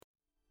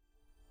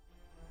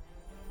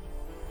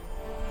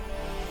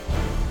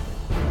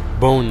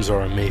Bones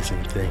are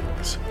amazing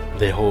things.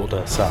 They hold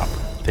us up,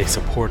 they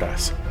support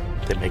us,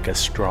 they make us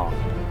strong.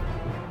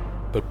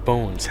 But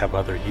bones have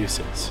other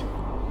uses.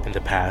 In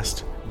the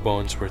past,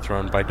 bones were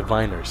thrown by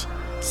diviners,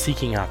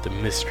 seeking out the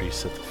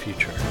mysteries of the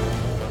future.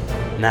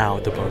 Now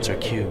the bones are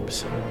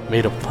cubes,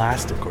 made of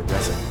plastic or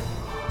resin,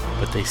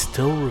 but they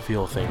still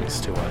reveal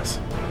things to us.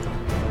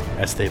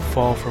 As they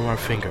fall from our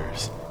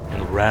fingers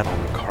and rattle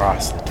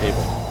across the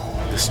table,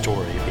 the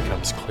story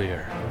becomes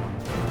clear.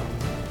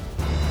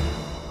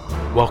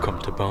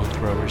 Welcome to Bone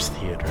Throwers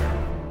Theater,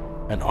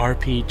 an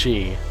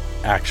RPG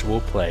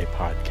actual play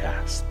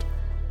podcast.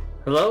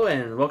 Hello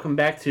and welcome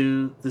back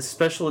to the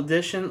special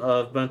edition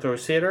of Bone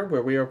Throwers Theater,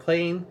 where we are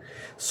playing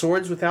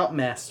Swords Without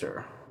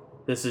Master.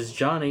 This is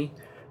Johnny,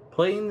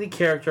 playing the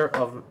character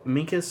of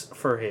Minkus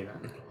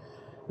Furhaven. And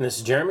this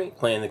is Jeremy,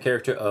 playing the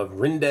character of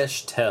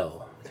Rindesh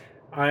Tell.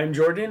 I'm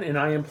Jordan, and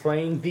I am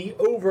playing the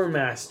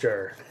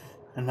Overmaster.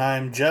 And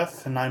I'm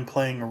Jeff, and I'm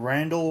playing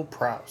Randall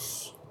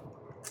Prowse.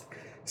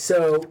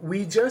 So,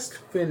 we just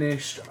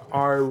finished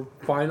our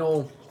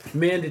final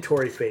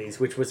mandatory phase,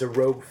 which was a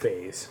rogue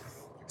phase.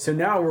 So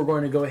now we're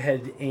going to go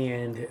ahead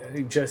and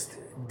just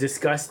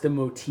discuss the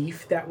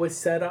motif that was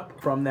set up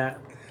from that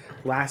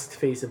last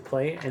phase of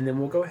play, and then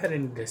we'll go ahead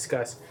and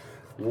discuss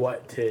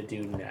what to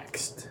do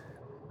next.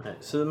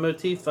 Alright, so the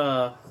motif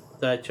that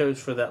I chose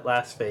for that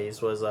last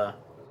phase was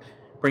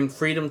bring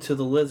freedom to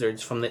the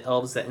lizards from the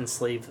elves that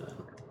enslaved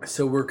them.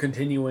 So we're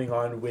continuing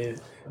on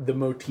with the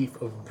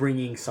motif of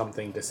bringing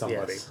something to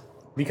somebody. Yes.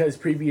 Because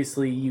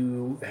previously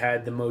you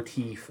had the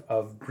motif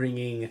of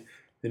bringing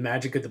the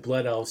magic of the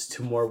Blood Elves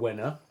to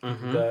Morwenna,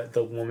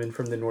 the woman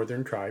from the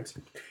northern tribes.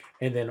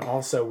 And then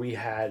also we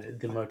had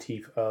the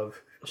motif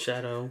of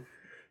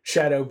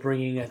Shadow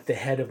bringing the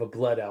head of a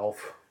Blood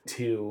Elf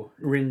to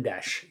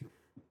Rindesh.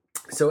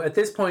 So at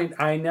this point,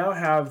 I now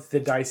have the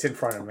dice in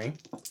front of me.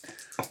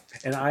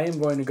 And I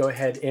am going to go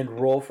ahead and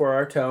roll for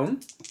our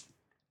tone.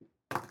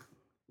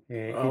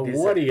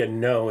 What do you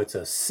know? It's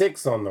a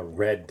 6 on the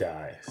red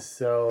die.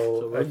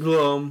 So a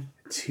glum.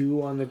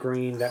 2 on the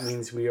green. That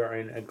means we are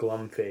in a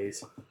glum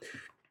phase.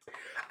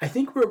 I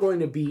think we're going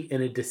to be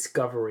in a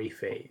discovery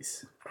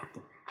phase.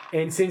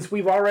 And since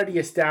we've already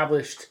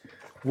established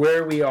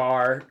where we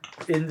are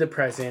in the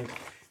present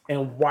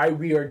and why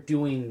we are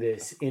doing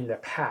this in the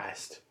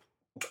past,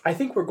 I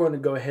think we're going to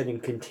go ahead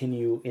and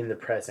continue in the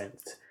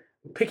present.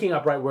 Picking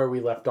up right where we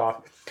left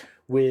off,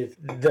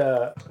 with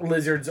the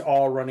lizards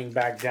all running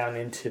back down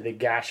into the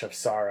Gash of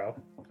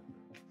Sorrow.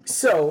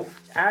 So,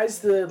 as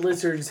the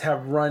lizards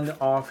have run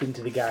off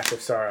into the Gash of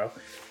Sorrow,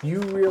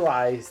 you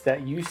realize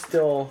that you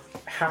still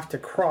have to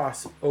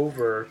cross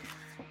over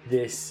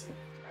this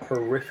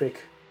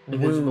horrific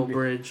Invisible wound.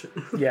 bridge.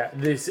 Yeah,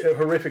 this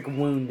horrific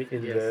wound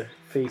in the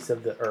face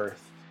of the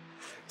earth.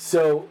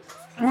 So,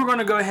 we're going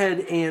to go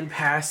ahead and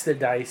pass the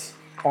dice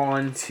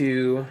on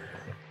to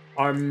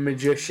our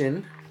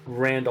magician,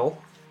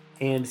 Randall.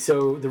 And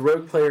so the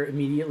rogue player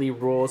immediately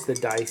rolls the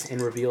dice and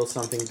reveals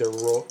something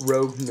the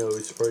rogue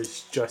knows or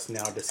is just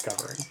now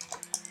discovering.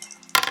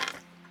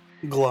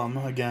 Glum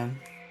again.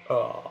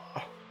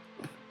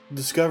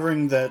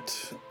 Discovering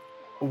that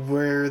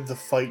where the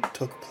fight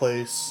took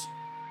place,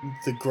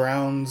 the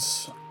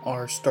grounds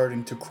are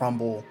starting to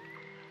crumble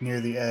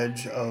near the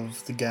edge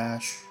of the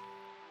gash,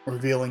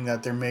 revealing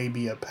that there may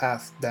be a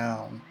path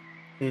down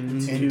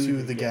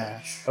into the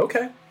gash.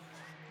 Okay.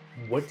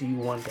 What do you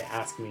want to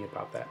ask me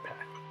about that path?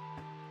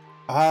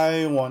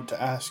 I want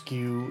to ask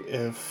you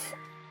if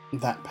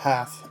that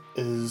path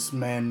is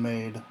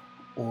man-made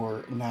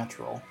or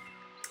natural.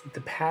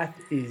 The path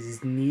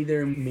is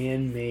neither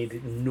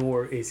man-made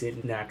nor is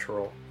it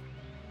natural.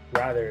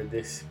 Rather,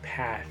 this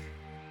path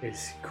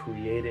is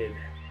created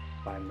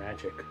by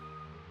magic.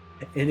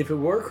 And if it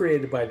were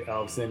created by the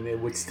elves, then it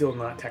would still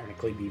not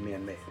technically be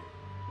man-made.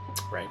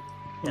 Right.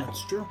 Yeah,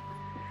 that's true.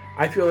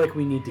 I feel like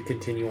we need to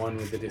continue on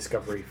with the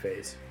discovery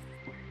phase.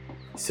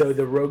 So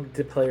the rogue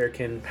player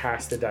can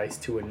pass the dice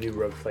to a new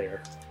rogue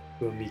player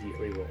who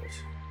immediately rolls.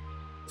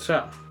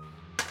 So,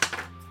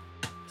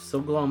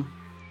 still glum.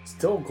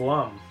 Still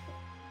glum.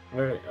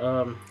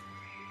 Alright,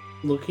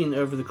 looking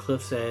over the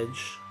cliff's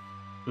edge,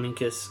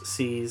 Minkus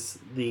sees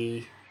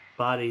the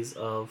bodies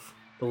of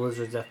the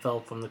lizards that fell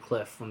from the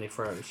cliff when they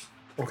froze.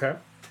 Okay.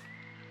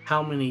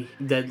 How many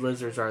dead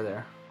lizards are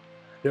there?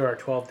 There are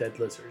 12 dead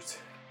lizards.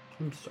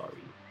 I'm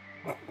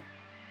sorry.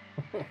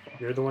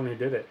 You're the one who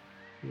did it.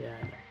 Yeah,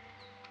 I know.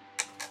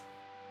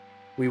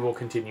 We will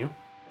continue.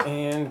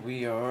 And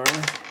we are...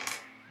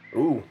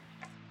 Ooh.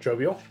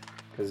 Jovial?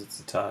 Because it's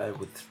a tie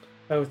with...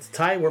 Oh, it's a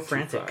tie. We're 2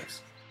 frantic. 5s.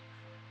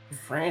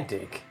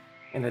 Frantic?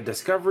 In a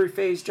discovery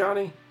phase,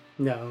 Johnny?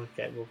 No,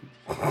 okay.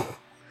 Well,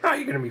 How are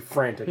you going to be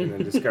frantic in a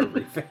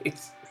discovery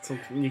phase?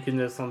 you can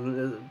know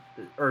something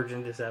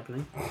urgent is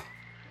happening.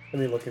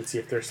 Let me look and see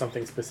if there's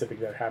something specific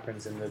that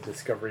happens in the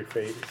discovery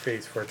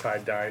phase for a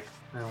tied die.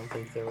 I don't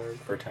think there were.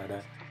 For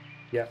tie-dye.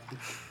 Yep.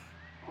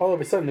 All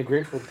of a sudden, the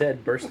Grateful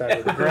Dead burst out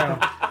of the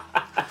ground.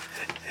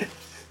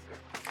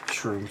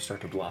 Shrooms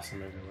start to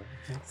blossom everywhere.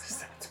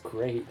 That's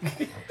great.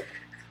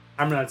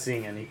 I'm not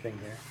seeing anything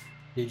here.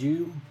 Did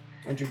you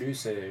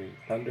introduce a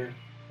thunder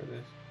for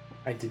this?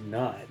 I did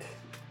not.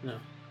 No,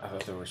 I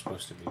thought there were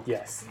supposed to be.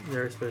 Yes.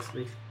 they're supposed to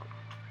be.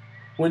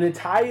 When a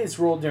tie is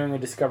rolled during the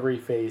discovery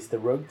phase, the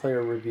rogue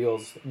player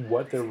reveals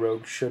what the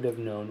rogue should have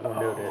known or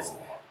noticed,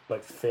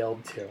 but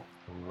failed to.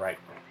 Right.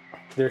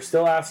 They're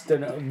still asked a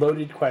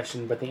loaded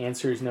question, but the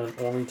answer is known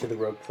only to the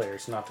rogue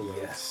players, not the rogues.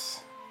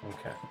 Yes.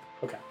 Okay.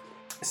 Okay.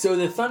 So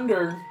the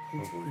thunder,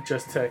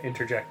 just to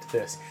interject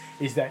this,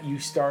 is that you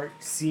start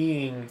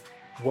seeing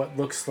what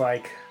looks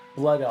like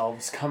blood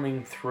elves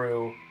coming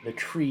through the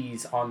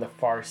trees on the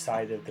far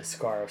side of the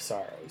Scar of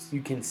Sorrows.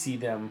 You can see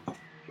them,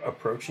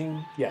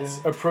 Approaching? yes,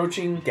 the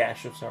approaching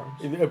Gash of Sorrows?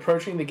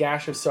 the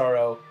Gash of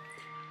Sorrow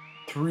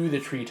through the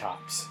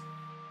treetops,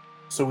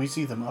 So we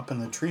see them up in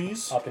the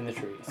trees? up in the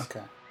trees.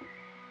 Okay.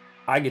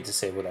 I get to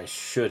say what I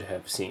should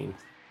have seen.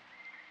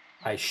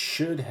 I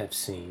should have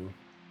seen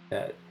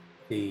that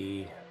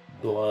the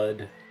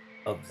blood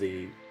of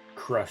the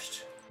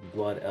crushed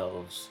blood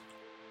elves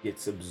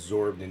gets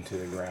absorbed into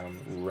the ground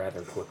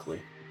rather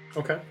quickly.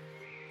 Okay.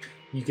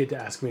 You get to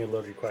ask me a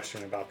loaded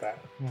question about that,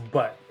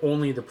 but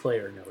only the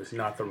player knows,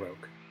 not the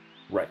rogue.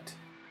 Right.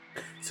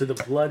 So the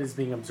blood is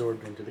being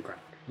absorbed into the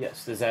ground.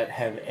 Yes. Does that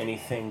have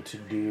anything to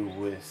do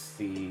with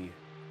the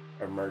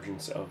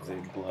emergence of the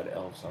blood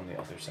elves on the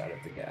other side of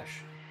the gash?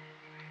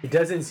 It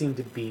doesn't seem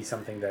to be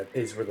something that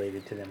is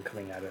related to them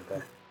coming out of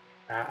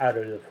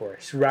the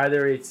forest.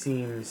 Rather, it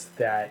seems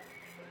that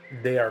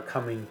they are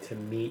coming to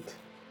meet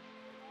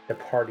the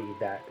party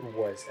that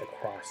was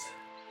across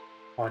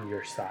on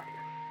your side.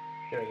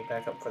 They're the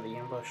backup for the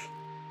ambush.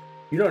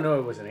 You don't know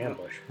it was an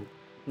ambush.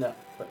 No,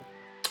 but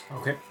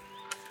Okay.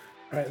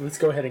 All right, let's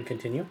go ahead and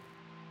continue.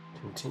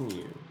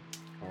 Continue.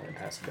 I'm going to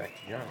pass it back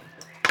to John.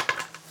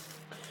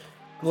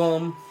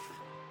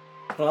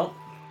 well,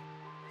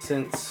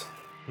 since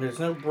there's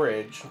no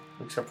bridge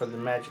except for the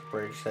magic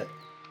bridge that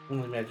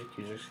only magic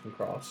users can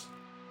cross.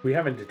 We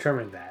haven't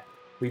determined that.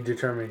 We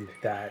determined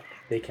that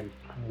they can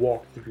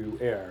walk through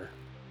air.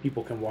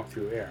 People can walk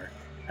through air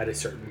at a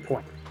certain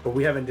point. But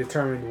we haven't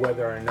determined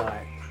whether or not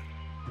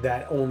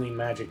that only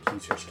magic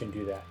users can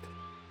do that.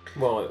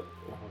 Well, it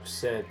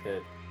said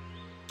that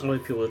Only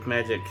people with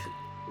magic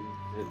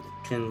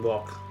can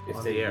walk if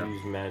on they the air.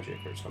 use magic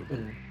or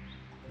something.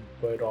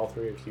 But all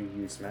three of you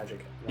use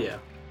magic. Yeah.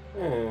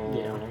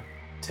 Yeah.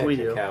 We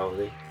do.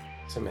 Technicality.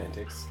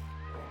 Semantics.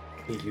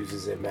 He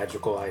uses a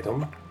magical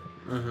item.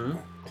 Mm-hmm.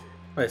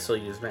 I still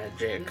use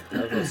magic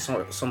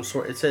of some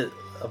sort. It said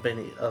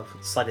of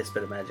slightest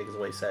bit of magic is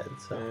what he said.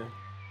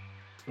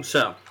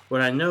 So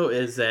what I know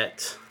is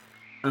that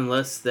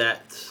unless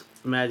that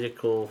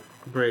magical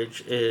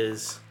bridge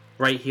is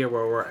right here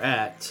where we're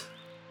at,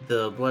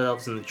 the blood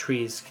elves in the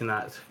trees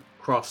cannot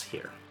cross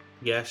here.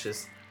 The gash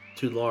is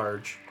too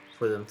large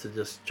for them to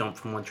just jump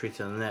from one tree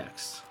to the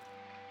next.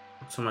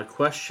 So my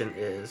question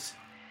is,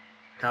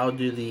 how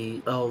do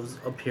the elves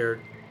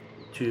appear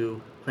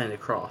to plan to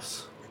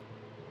cross?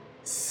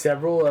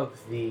 Several of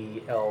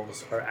the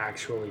elves are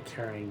actually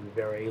carrying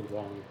very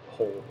long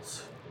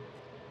poles.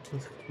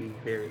 Those could be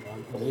very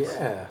long poles.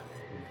 Yeah.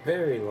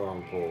 Very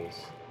long poles.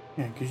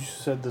 Yeah, because you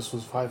said this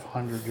was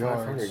 500 yards.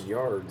 500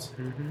 yards.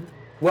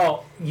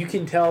 Well, you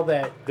can tell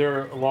that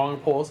they're long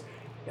poles.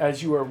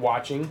 As you are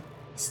watching,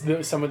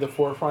 some of the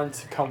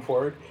forefronts come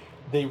forward.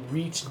 They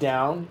reach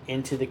down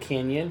into the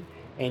canyon,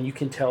 and you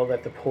can tell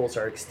that the poles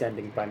are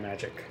extending by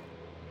magic.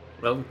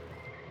 Oh,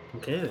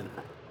 okay then.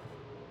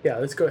 Yeah,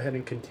 let's go ahead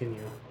and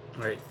continue.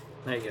 Right.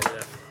 There you go,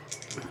 Jeff.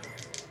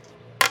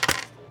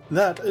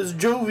 That is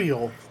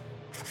jovial.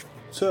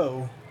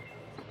 So,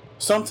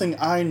 something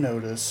I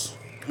notice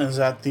is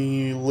that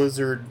the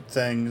lizard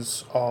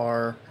things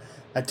are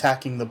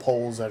attacking the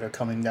poles that are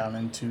coming down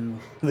into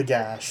the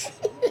gash.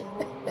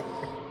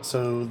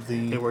 So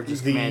They were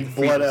just the commanded to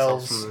free blood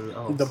themselves elves, from the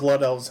elves. the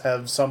blood elves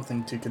have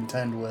something to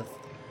contend with,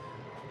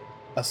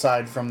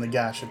 aside from the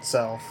gash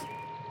itself.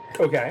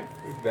 Okay.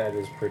 That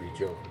is pretty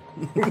jovial.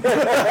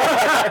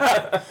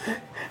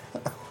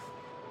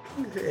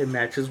 It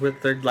matches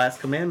with their last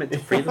commandment to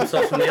free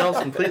themselves from the elves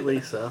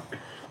completely, so.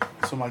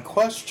 So my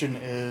question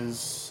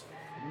is,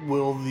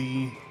 will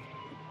the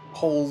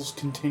poles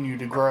continue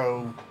to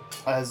grow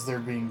as they're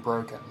being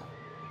broken?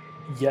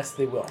 Yes,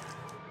 they will.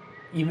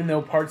 Even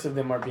though parts of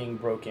them are being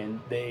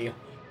broken, they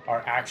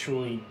are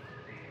actually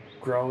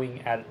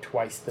growing at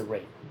twice the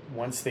rate.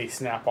 Once they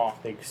snap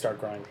off, they start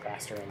growing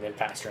faster and then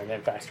faster and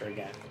then faster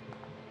again.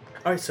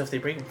 Alright, so if they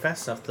break them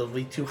fast enough, they'll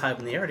be too high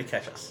in the air to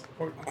catch us.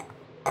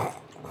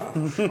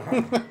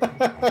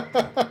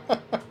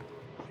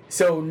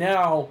 So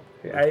now,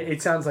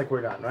 it sounds like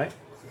we're done, right?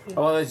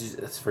 Oh,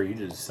 that's for you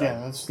to decide. Yeah,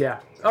 that's Yeah.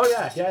 Oh,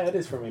 yeah, it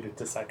is for me to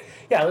decide.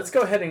 Yeah, let's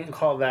go ahead and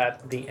call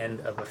that the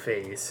end of a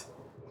phase.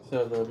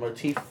 So the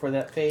motif for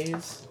that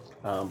phase,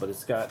 But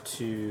it's got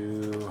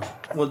to.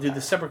 well, do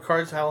the separate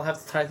cards I'll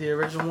have to tie to the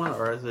original one,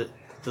 or is it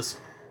just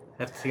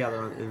have to take out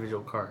the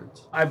individual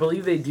cards? I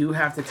believe they do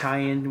have to tie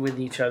in with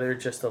each other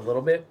just a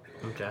little bit.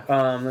 Okay.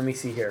 Let me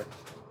see here.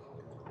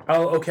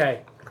 Oh,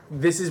 okay.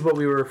 This is what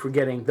we were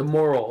forgetting. The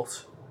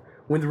morals.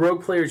 When the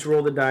rogue players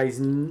roll the dice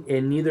and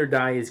neither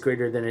die is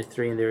greater than a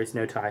 3 and there is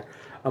no tie,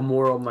 a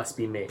moral must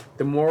be made.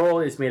 The moral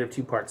is made of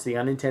 2 parts, the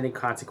unintended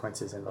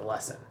consequences and the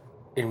lesson.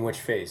 In which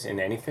phase? In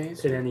any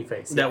phase? In any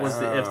phase. That was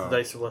if the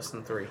dice are less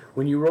than 3.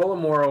 When you roll a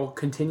moral,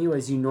 continue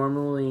as you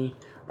normally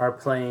are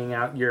playing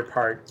out your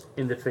part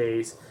in the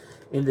phase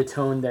in the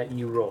tone that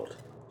you rolled.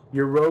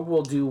 Your rogue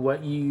will do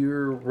what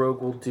your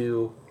rogue will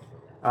do,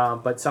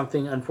 but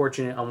something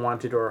unfortunate,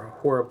 unwanted, or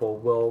horrible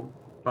will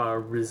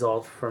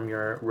result from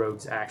your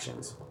rogue's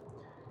actions.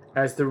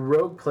 As the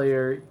rogue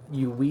player,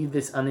 you weave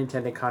this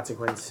unintended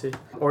consequence,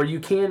 or you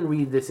can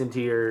read this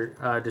into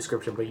your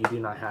description, but you do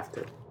not have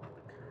to.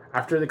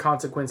 After the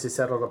consequence is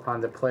settled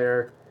upon, the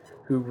player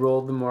who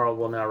rolled the moral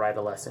will now write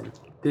a lesson.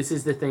 This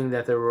is the thing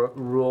that the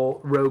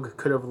rogue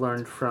could have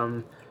learned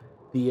from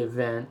the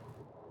event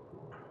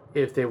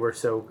if they were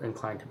so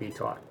inclined to be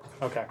taught.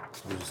 Okay.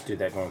 We'll just do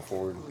that going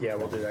forward. Yeah,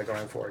 we'll do that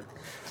going forward.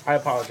 I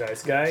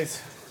apologize,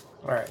 guys.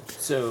 All right.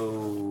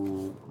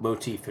 So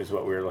motif is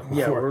what we were looking for.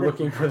 Yeah, we're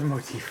looking for the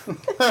motif.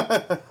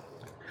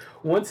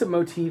 Once a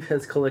motif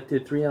has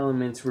collected 3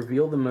 elements,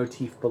 reveal the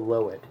motif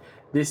below it.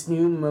 This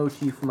new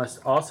motif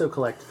must also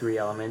collect 3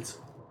 elements,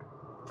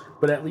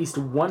 but at least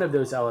one of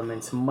those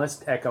elements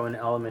must echo an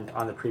element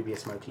on the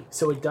previous motif,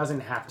 so it doesn't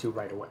have to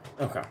right away.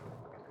 Okay.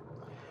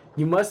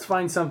 You must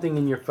find something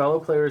in your fellow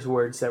player's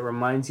words that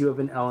reminds you of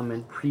an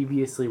element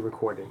previously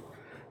recorded.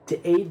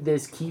 To aid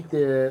this, keep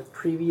the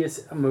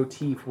previous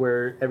motif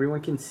where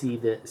everyone can see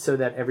it, so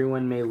that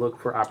everyone may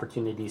look for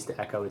opportunities to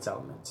echo its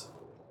elements.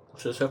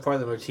 So far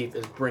the motif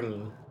is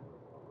bringing.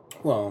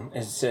 Well,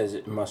 it says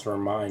it must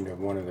remind of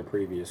one of the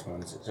previous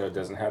ones, so it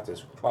doesn't have to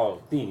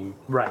follow theme.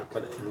 Right.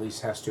 But it at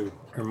least has to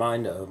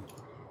remind of.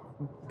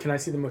 Can I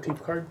see the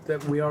motif card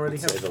that we already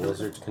have? Say the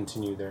lizards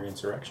continue their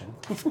insurrection.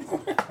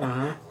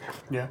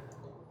 Yeah.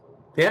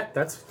 Yeah,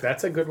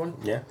 that's a good one.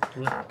 Yeah.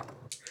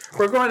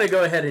 We're going to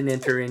go ahead and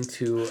enter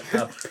into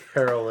a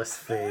perilous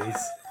phase.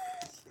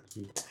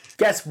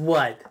 Guess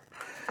what?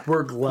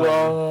 We're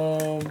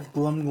glum.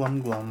 Glum,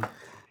 glum, glum.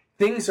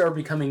 Things are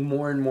becoming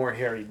more and more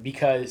hairy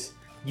because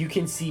you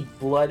can see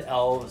blood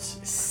elves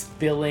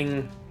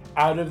spilling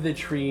out of the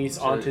trees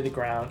onto the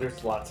ground.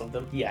 There's lots of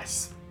them.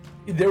 Yes.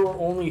 There were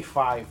only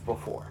 5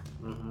 before.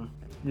 Mm-hmm.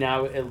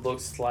 Now it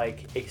looks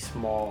like a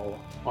small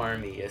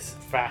army is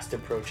fast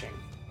approaching.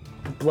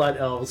 Blood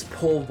elves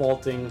pole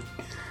vaulting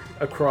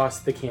across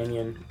the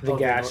canyon, the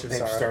Gash of They've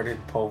Sorrow.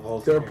 started pole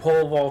vaulting. They're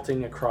pole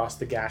vaulting across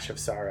the Gash of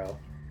Sorrow.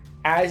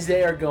 As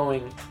they are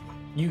going,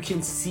 you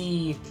can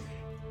see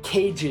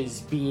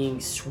cages being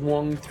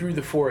swung through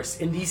the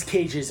forest, and these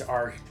cages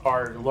are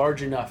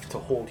large enough to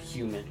hold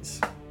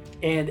humans.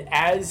 And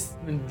as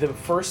the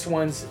first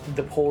ones,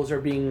 the poles are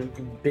being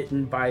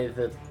bitten by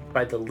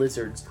the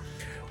lizards,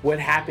 what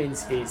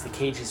happens is the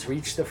cages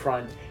reach the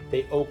front,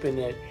 they open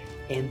it,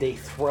 and they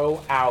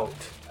throw out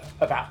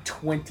about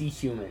 20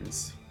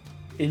 humans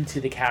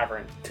into the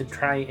cavern to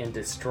try and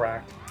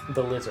distract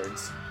the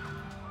lizards.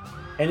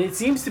 And it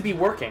seems to be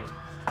working,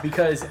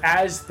 because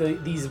as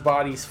these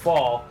bodies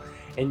fall,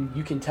 and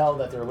you can tell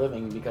that they're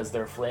living because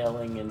they're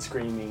flailing and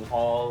screaming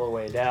all the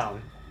way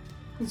down.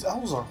 These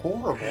elves are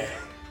horrible.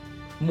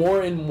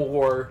 More and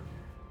more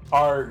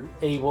are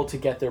able to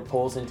get their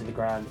poles into the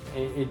ground,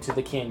 into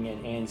the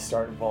canyon, and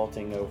start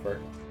vaulting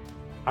over.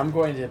 I'm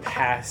going to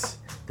pass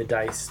the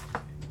dice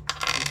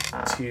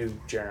to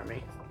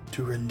Jeremy.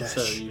 To Rindesh.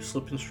 So you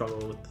slip and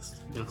struggle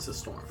against the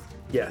storm.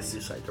 Yes. You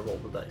decide to roll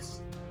the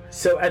dice.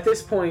 So at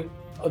this point,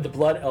 the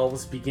blood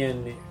elves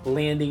begin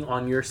landing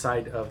on your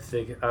side of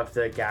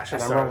the Gash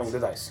of And I'm Sorrow. rolling the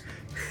dice.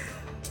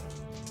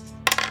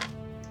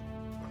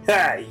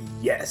 Ah,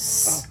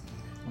 yes.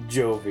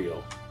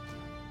 Jovial.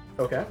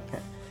 Okay.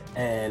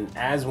 And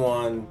as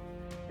one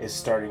is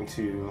starting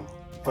to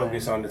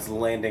focus on its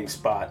landing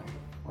spot,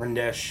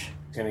 Rindesh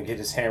is going to get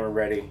his hammer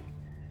ready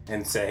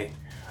and say,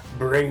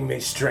 "Bring me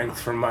strength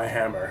from my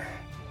hammer,"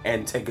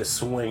 and take a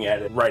swing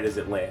at it right as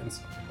it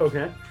lands.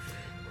 Okay.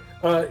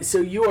 So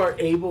you are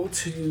able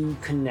to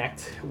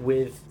connect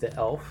with the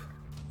elf.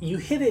 You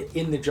hit it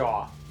in the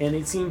jaw, and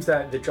it seems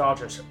that the jaw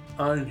just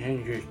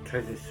unhinges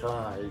to the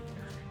side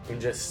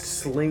and just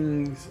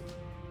slings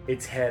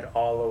its head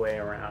all the way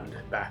around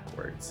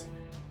backwards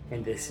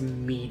in this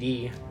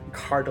meaty,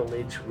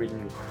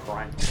 cartilage-ridden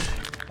crunch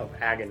of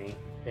agony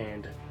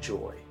and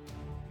joy.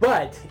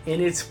 But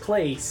in its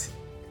place,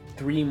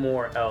 3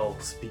 more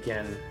elves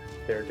begin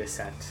their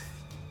descent.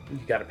 You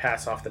gotta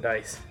pass off the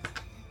dice.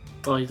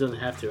 Well, he doesn't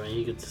have to, right?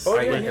 He could just...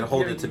 I can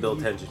hold it to build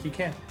tension. You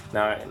can.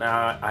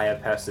 Now I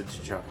have passed it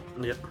to John.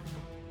 Yep.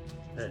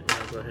 Alright,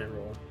 now go ahead and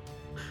roll.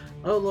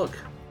 Oh, look.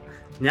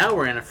 Now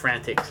we're in a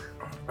frantic.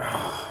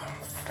 Oh,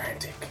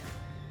 frantic.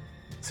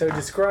 So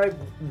describe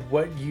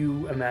what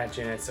you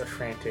imagine as a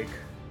frantic.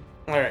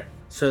 Alright.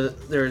 So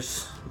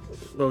there's,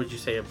 what would you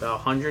say,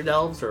 about 100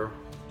 elves, or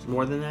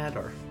more than that,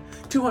 or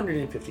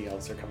 250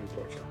 elves are coming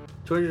towards you.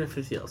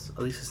 250 elves? At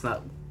least it's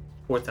not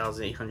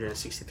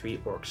 4,863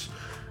 orcs.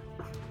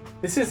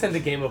 This isn't the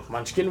game of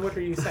Munchkin. What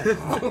are you saying?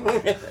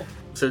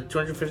 So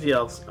 250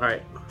 elves.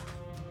 Alright.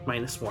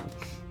 -1.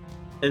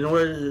 In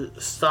order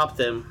to stop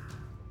them,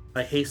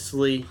 I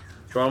hastily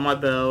draw my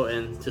bow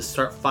and just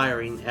start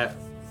firing at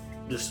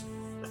just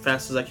as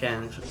fast as I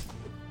can.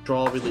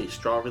 Draw,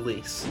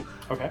 release.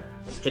 Okay.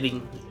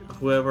 Hitting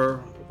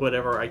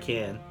whatever I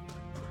can.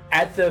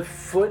 At the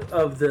foot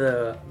of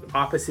the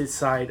opposite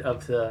side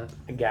of the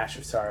Gash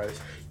of Sorrows,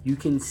 you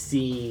can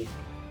see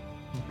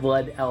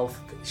Blood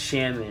Elf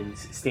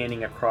shamans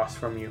standing across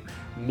from you,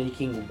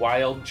 making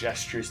wild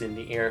gestures in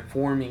the air,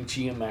 forming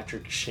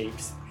geometric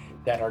shapes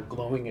that are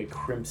glowing a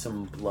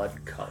crimson blood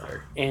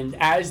color. And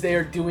as they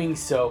are doing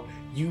so,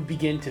 you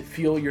begin to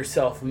feel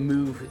yourself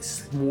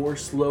move more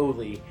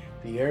slowly,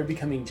 the air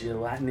becoming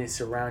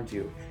gelatinous around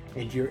you,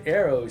 and your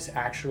arrows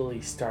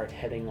actually start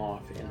heading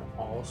off in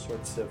all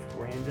sorts of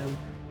random,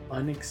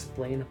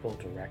 unexplainable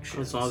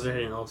directions. As long as they're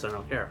hitting elves, I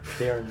don't care.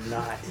 They're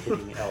not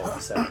hitting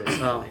elves at this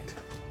Oh. point.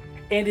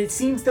 And it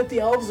seems that the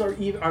elves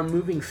are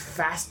moving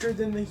faster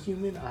than the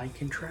human eye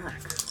can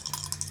track.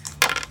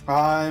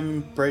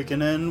 I'm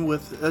breaking in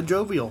with a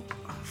jovial.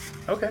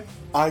 Okay.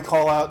 I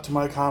call out to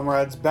my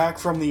comrades back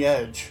from the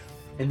edge.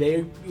 And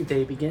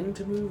they begin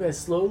to move as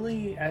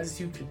slowly as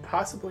you could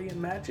possibly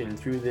imagine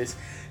through this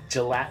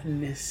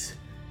gelatinous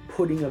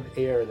pudding of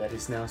air that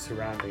is now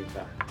surrounding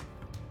them.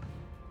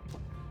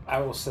 I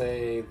will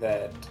say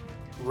that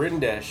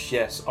Rindesh,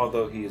 yes,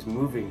 although he is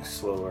moving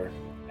slower,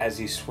 as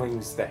he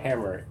swings the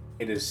hammer,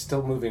 it is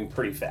still moving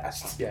pretty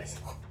fast. Yes.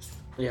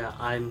 Yeah,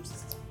 I'm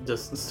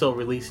just still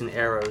releasing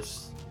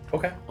arrows.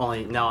 Okay.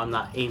 Only now I'm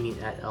not aiming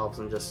at elves,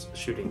 I'm just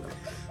shooting them.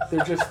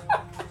 They're just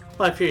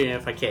Well, I figure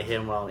if I can't hit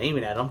them while I'm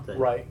aiming at them, then...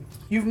 right.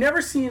 You've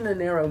never seen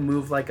an arrow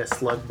move like a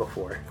slug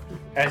before,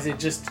 as it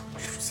just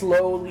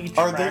slowly.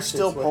 Are they tracks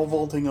still its way- pole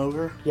vaulting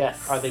over?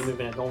 Yes. Are they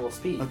moving at normal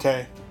speed?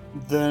 Okay.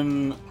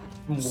 Then,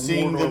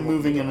 seeing them normal,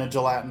 moving in yeah. a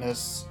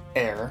gelatinous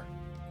air,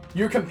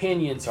 Your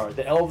companions are.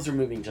 The elves are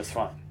moving just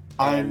fine.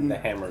 And I'm the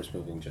hammer is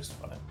moving just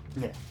fine.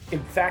 yeah.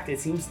 In fact, it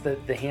seems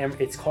that the hammer,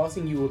 it's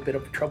causing you a bit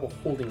of trouble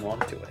holding on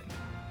to it.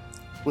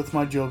 With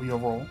my jovial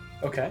roll,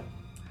 Okay.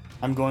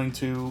 I'm going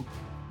to,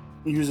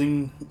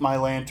 using my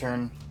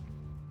lantern,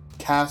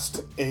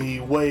 cast a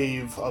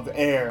wave of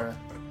air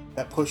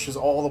that pushes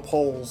all the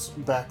poles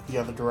back the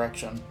other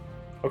direction.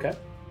 Okay.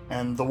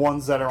 And the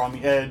ones that are on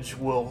the edge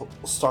will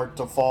start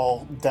to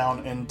fall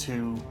down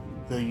into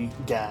the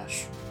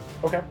gash.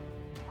 Okay.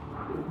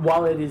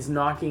 While it is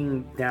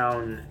knocking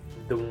down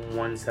the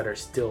ones that are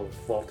still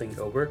vaulting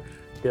over,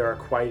 there are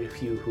quite a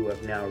few who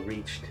have now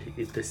reached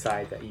the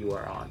side that you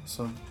are on.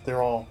 So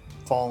they're all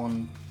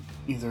fallen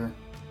either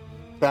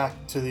back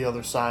to the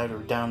other side or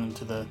down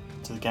into the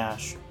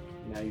gash.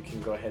 Now you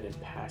can go ahead and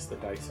pass the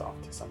dice off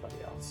to somebody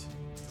else.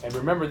 And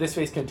remember, this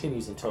phase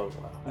continues until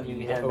You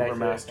the hand back the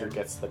Overmaster dice.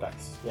 gets the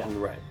dice. Yeah.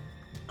 Right.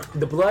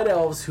 The Blood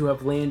Elves who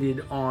have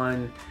landed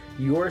on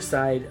your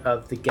side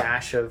of the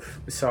Gash of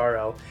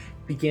Sorrow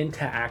begin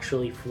to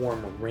actually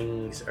form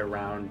rings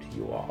around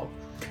you all.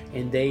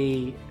 And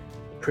they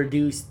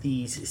produce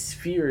these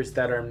spheres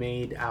that are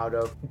made out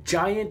of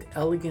giant,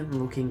 elegant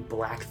looking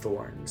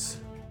blackthorns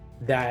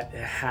that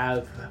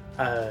have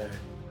a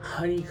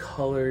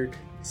honey-colored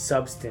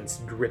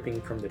substance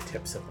dripping from the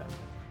tips of them.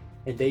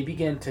 And they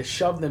begin to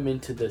shove them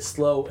into the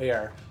slow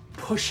air,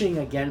 pushing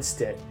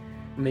against it,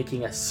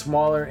 making a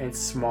smaller and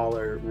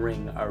smaller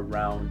ring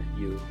around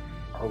you.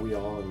 Are we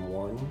all in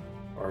one?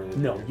 Or are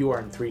No, there you are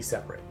in three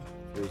separate.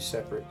 3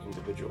 separate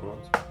individual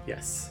ones?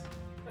 Yes.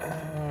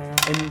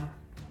 And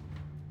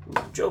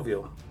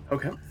jovial.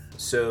 Okay.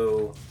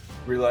 So,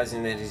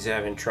 realizing that he's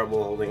having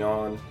trouble holding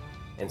on,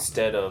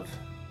 instead of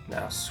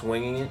now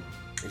swinging it,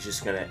 he's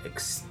just going to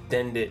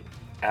extend it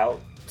out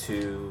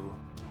to,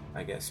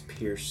 I guess,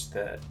 pierce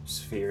that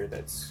sphere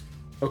that's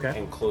Okay.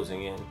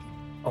 enclosing in.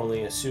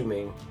 Only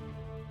assuming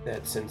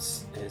that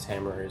since his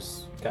hammer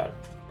has got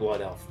blood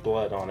elf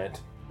blood on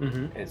it,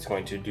 Mm-hmm. it's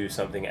going to do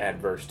something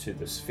adverse to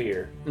the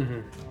sphere Mm-hmm.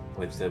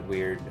 with the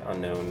weird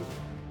unknown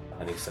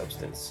honey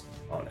substance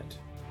on it.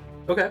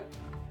 Okay.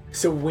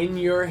 So when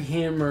your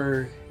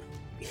hammer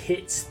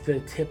hits the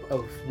tip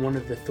of one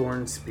of the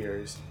thorn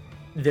spears,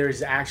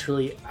 there's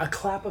actually a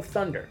clap of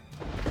thunder,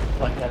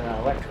 like an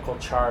electrical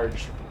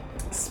charge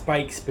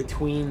spikes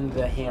between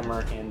the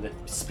hammer and the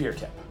spear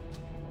tip.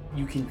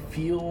 You can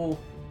feel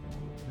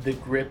the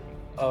grip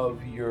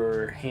of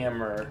your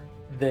hammer.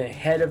 The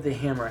head of the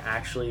hammer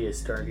actually is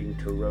starting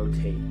to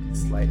rotate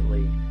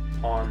slightly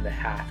on the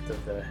haft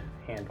of the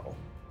handle.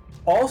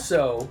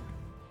 Also,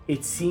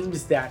 it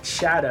seems that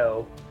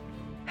Shadow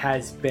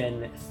has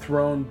been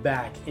thrown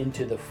back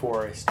into the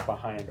forest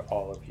behind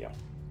all of you.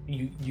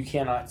 You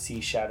cannot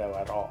see Shadow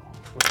at all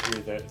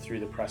through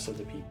the press of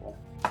the people.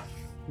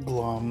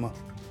 Glum.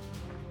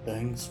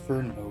 Thanks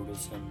for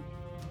noticing.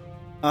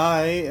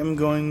 I am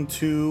going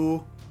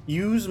to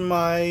use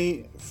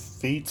my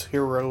Fate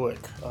Heroic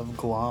of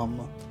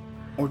Glum.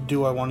 Or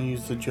do I want to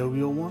use the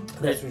Jovial one?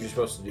 That's what you're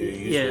supposed to do.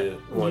 Use Yeah, the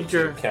one use to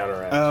your-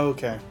 counteract. Oh,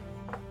 okay.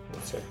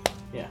 Let's say.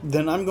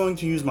 Then I'm going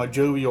to use my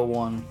Jovial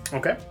one.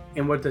 Okay.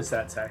 And what does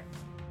that say?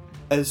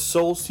 As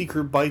Soul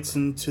Seeker bites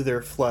into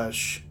their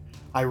flesh,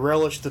 I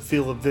relish the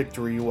feel of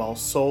victory while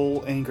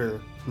Soul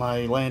Anger,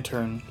 my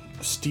lantern,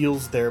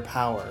 steals their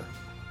power.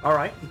 All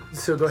right.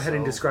 So go ahead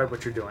and So- describe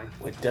what you're doing.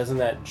 Wait, doesn't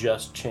that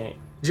just change?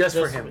 Just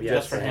for him.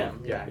 just for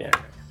him. Yeah. Yeah.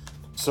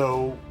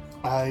 So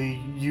I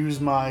use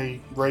my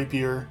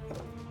rapier,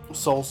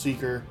 Soul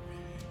Seeker,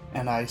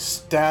 and I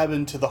stab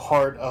into the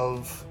heart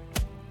of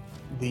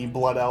the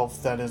blood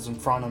elf that is in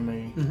front of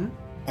me. Mm-hmm.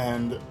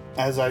 And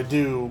as I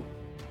do,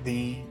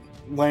 the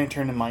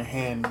lantern in my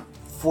hand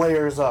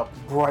flares up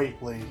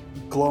brightly,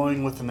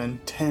 glowing with an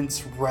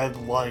intense red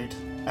light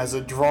as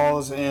it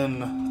draws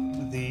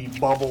in the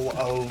bubble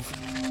of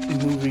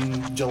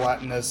moving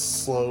gelatinous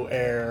slow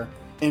air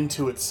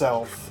into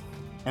itself.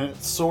 And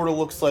it sort of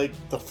looks like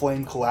the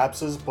flame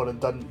collapses, but it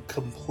doesn't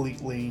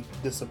completely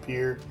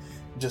disappear.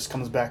 It just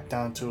comes back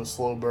down to a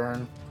slow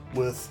burn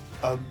with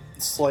a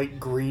slight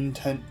green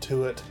tint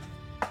to it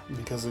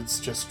because it's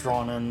just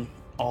drawn in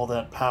all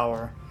that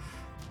power.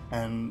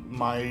 And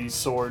my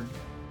sword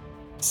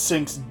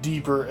sinks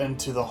deeper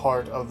into the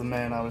heart of the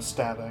man I was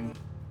stabbing.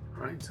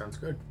 All right. Sounds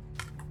good.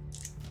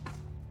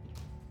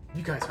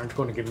 You guys aren't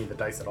going to give me the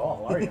dice at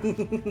all, are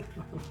you?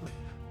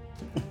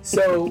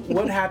 So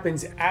what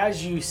happens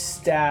as you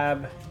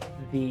stab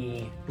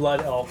the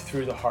blood elf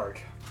through the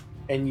heart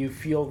and you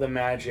feel the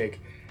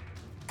magic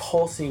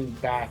pulsing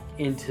back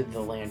into the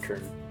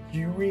lantern?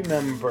 You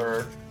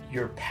remember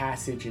your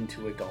passage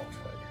into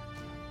adulthood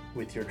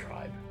with your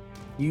tribe.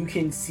 You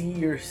can see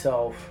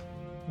yourself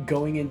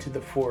going into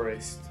the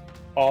forest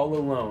all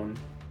alone,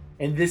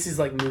 and this is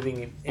like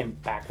moving in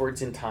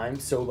backwards in time.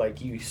 So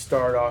like you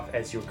start off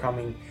as you're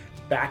coming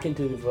back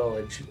into the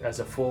village as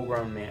a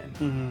full-grown man.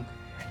 Mm-hmm.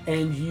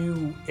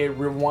 And it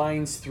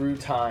rewinds through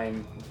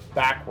time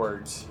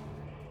backwards,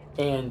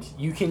 and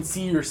you can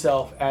see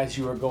yourself as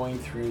you are going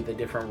through the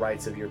different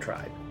rites of your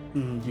tribe.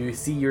 You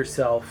see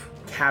yourself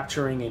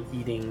capturing and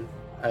eating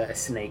a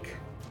snake.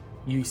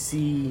 You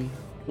see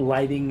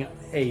lighting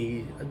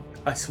a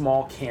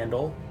small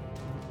candle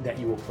that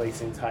you will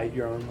place inside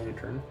your own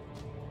lantern,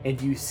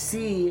 and you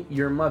see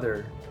your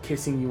mother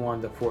kissing you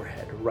on the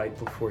forehead right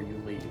before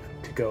you leave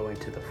to go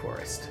into the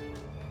forest.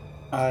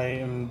 I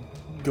am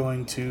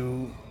going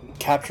to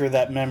capture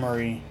that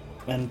memory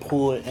and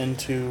pull it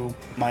into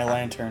my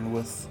lantern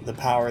with the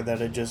power that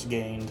it just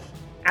gained.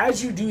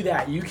 As you do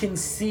that, you can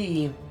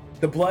see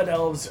the blood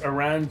elves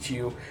around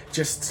you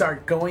just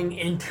start going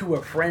into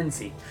a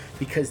frenzy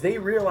because they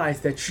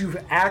realize that you've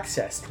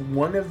accessed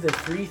one of the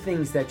 3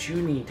 things that you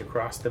need to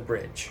cross the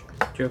bridge.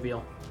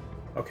 Jovial.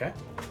 Okay.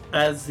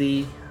 As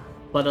the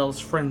Blood Elves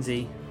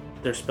frenzy,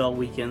 their spell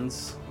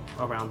weakens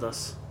around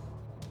us.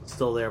 It's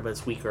still there, but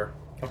it's weaker.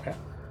 Okay.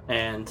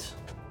 And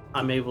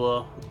I'm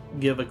able to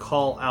give a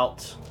call out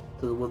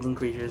to the woodland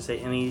creatures, say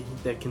any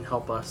that can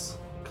help us,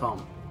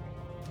 come.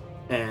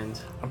 And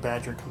A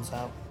badger comes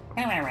out.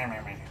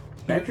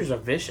 badgers are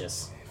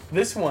vicious.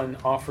 This one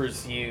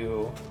offers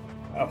you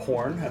a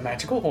horn, a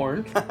magical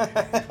horn,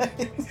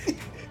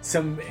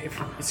 some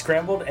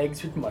scrambled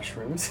eggs with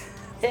mushrooms,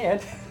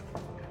 and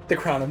the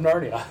crown of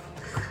Narnia.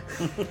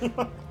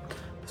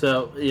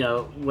 So,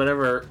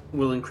 whatever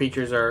woodland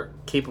creatures are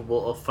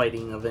capable of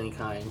fighting of any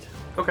kind,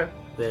 Okay.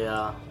 they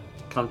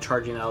come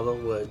charging out of the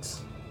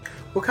woods.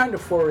 What kind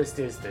of forest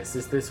is this?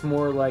 Is this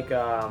more like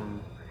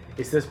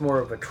is this more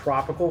of a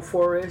tropical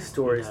forest,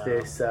 or is No.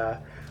 this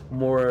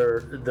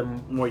more the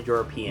More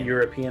European.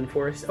 European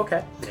forest?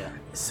 Okay. Yeah.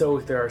 So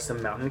there are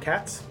some mountain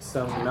cats,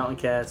 Some some mountain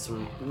cats,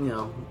 some,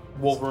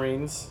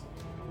 wolverines,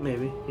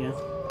 maybe, yeah.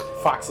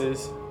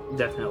 foxes,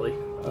 Definitely.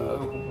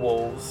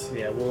 wolves,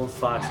 Yeah, wolves,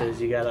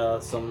 foxes, you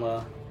got some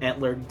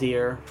antlered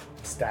deer.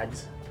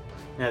 stags.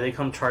 Yeah, they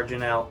come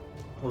charging out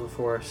of the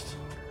forest.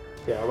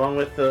 Yeah, along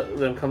with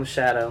them comes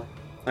Shadow,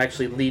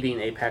 actually leading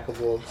a pack of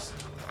wolves.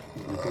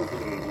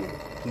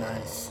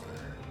 Nice.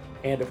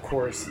 And of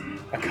course,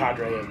 a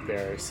cadre of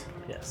bears.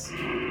 Yes.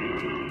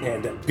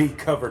 And a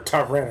beak-covered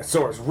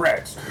Tyrannosaurus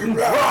Rex.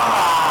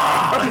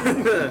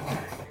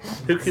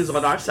 Who's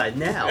on our side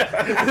now?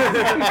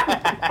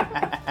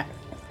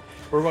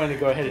 We're going to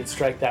go ahead and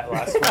strike that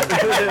last one.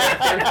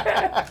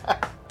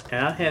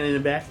 And I'm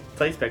handing the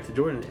place back to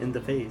Jordan in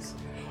the phase.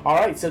 All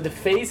right, so the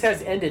phase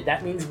has ended.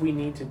 That means we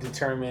need to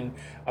determine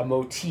a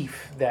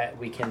motif that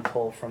we can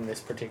pull from this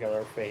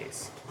particular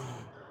phase.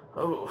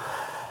 Oh.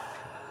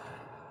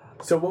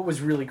 So what was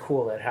really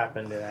cool that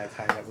happened in that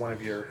time that one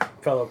of your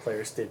fellow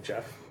players did,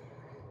 Jeff?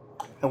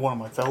 And one of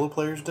my fellow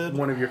players did.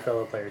 One of your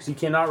fellow players. You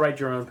cannot write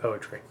your own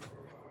poetry.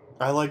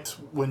 I liked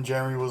when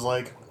Jeremy was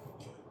like,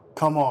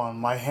 "Come on,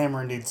 my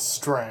hammer needs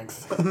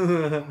strength."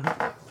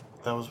 That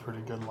was a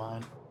pretty good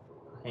line.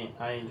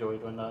 I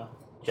enjoyed when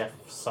Jeff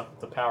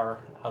sucked the power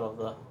out of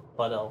the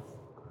blood elf.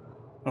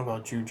 What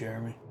about you,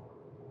 Jeremy?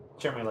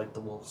 Jeremy liked the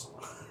wolves.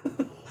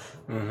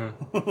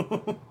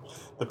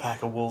 The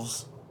pack of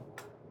wolves.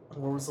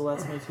 What was the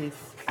last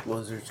motif?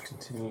 Lizards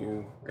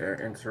continue their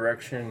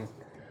insurrection.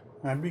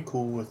 I'd be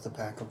cool with the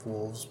pack of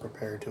wolves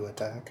prepared to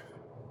attack.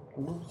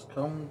 Wolves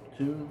come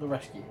to the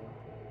rescue.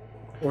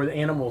 Or the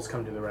animals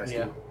come to the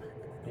rescue.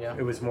 Yeah.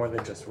 It was more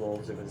than just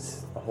wolves. It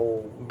was a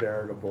whole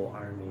veritable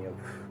army of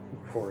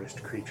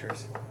forest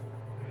creatures.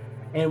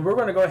 And we're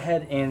going to go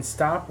ahead and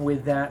stop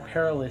with that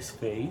perilous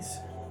phase.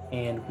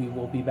 and we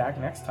will be back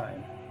next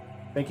time.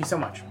 Thank you so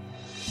much.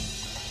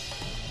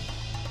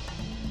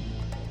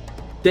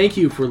 Thank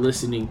you for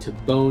listening to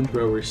Bone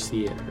Throwers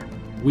Theater.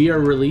 We are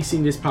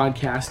releasing this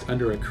podcast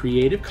under a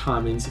Creative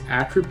Commons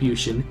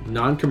Attribution,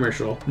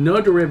 Non-Commercial, No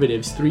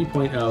Derivatives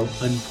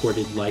 3.0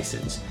 Unported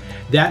license.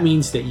 That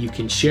means that you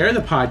can share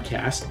the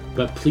podcast,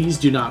 but please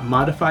do not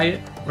modify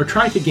it or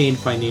try to gain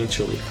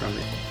financially from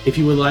it. If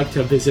you would like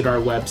to visit our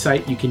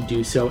website, you can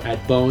do so at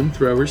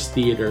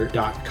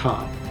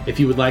bonethrowerstheater.com. If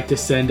you would like to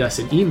send us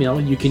an email,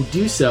 you can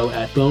do so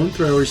at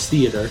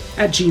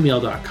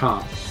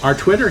bonethrowerstheater@gmail.com. Our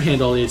Twitter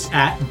handle is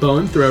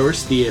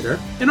 @bonethrowerstheater,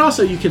 and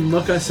also you can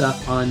look us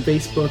up on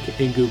Facebook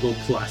and Google+.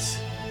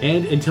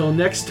 And until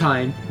next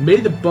time, may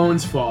the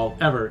bones fall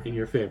ever in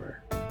your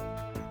favor.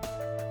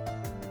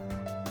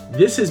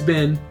 This has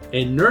been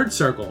a Nerd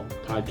Circle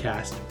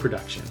podcast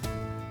production.